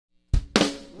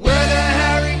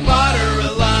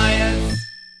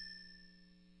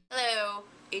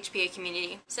HPA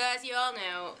community. So as you all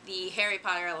know, the Harry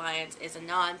Potter Alliance is a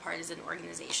nonpartisan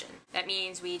organization. That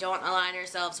means we don't align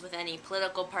ourselves with any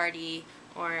political party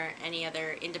or any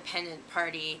other independent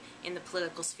party in the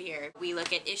political sphere. We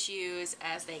look at issues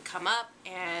as they come up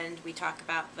and we talk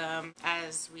about them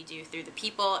as we do through the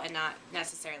people and not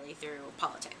necessarily through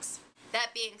politics.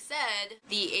 That being said,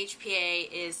 the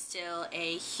HPA is still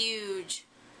a huge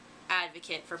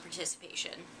advocate for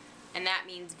participation, and that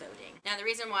means voting. Now, the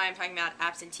reason why I'm talking about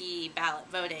absentee ballot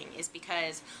voting is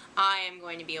because I am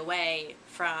going to be away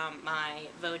from my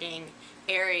voting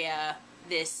area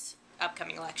this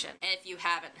upcoming election. And if you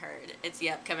haven't heard, it's the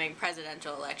upcoming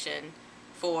presidential election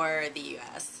for the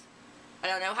US. I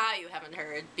don't know how you haven't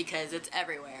heard because it's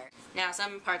everywhere. Now,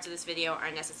 some parts of this video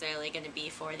aren't necessarily going to be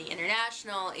for the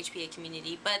international HPA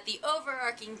community, but the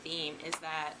overarching theme is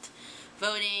that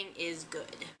voting is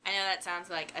good. I know that sounds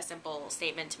like a simple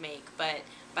statement to make, but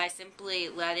by simply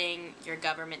letting your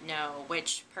government know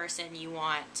which person you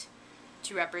want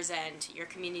to represent your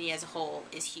community as a whole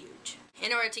is huge.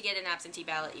 In order to get an absentee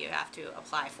ballot, you have to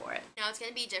apply for it. Now, it's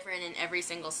going to be different in every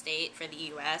single state for the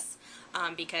US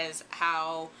because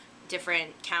how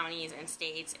different counties and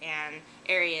states and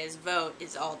areas vote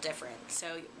is all different.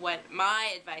 So what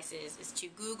my advice is to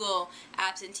Google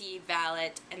absentee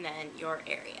ballot and then your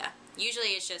area. Usually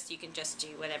it's just, you can just do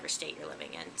whatever state you're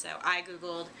living in. So I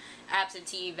Googled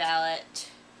absentee ballot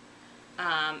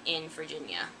in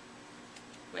Virginia,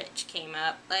 which came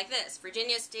up like this: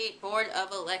 Virginia State Board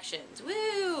of Elections.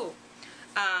 Woo!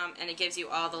 And it gives you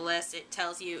all the lists. It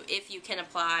tells you if you can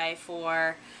apply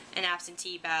for an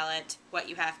absentee ballot, what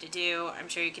you have to do. I'm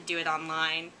sure you could do it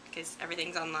online because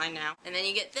everything's online now. And then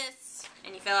you get this,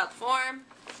 and you fill out the form,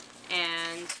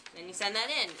 and then you send that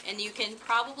in. And you can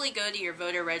probably go to your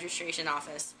voter registration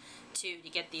office too to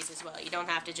get these as well. You don't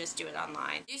have to just do it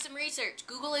online. Do some research.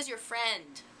 Google is your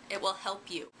friend. It will help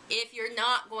you. If you're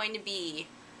not going to be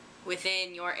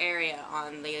within your area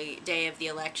on the day of the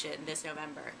election this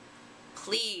November,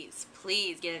 please,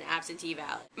 please get an absentee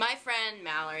ballot. My friend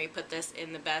Mallory put this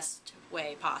in the best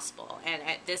way possible, and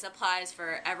this applies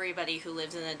for everybody who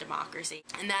lives in a democracy,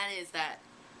 and that is that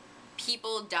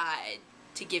people died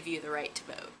to give you the right to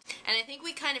vote. And I think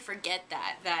we kind of forget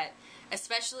that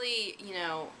especially, you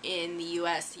know, in the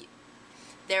US,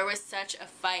 there was such a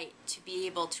fight to be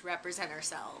able to represent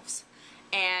ourselves,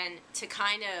 and to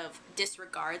kind of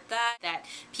disregard that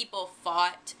people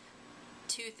fought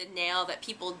tooth and nail, that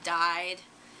people died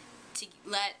to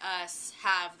let us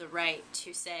have the right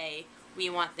to say we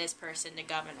want this person to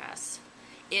govern us,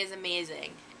 is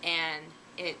amazing, and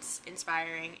it's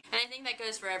inspiring. And I think that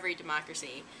goes for every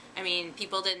democracy. I mean,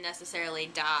 people didn't necessarily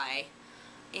die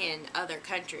in other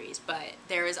countries, but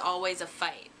there is always a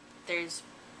fight.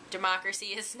 Democracy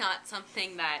is not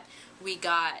something that we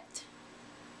got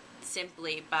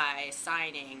simply by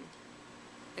signing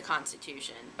the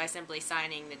Constitution, by simply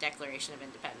signing the Declaration of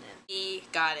Independence. We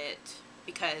got it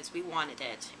because we wanted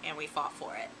it and we fought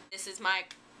for it. This is my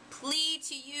plea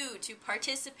to you to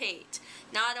participate,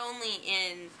 not only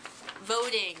in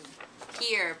voting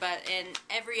here, but in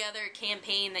every other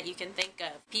campaign that you can think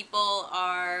of. People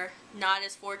are not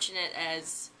as fortunate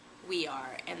as we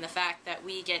are, and the fact that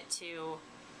we get to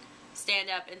stand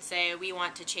up and say we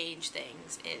want to change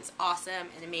things is awesome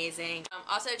and amazing.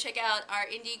 Also check out our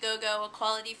Indiegogo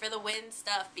Equality for the Win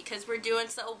stuff because we're doing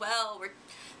so well. We're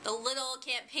the little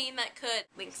campaign that could.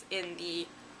 Links in the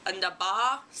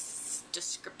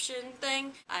description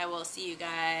thing. I will see you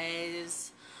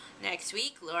guys next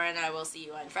week. Laura and I will see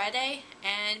you on Friday,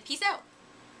 and peace out.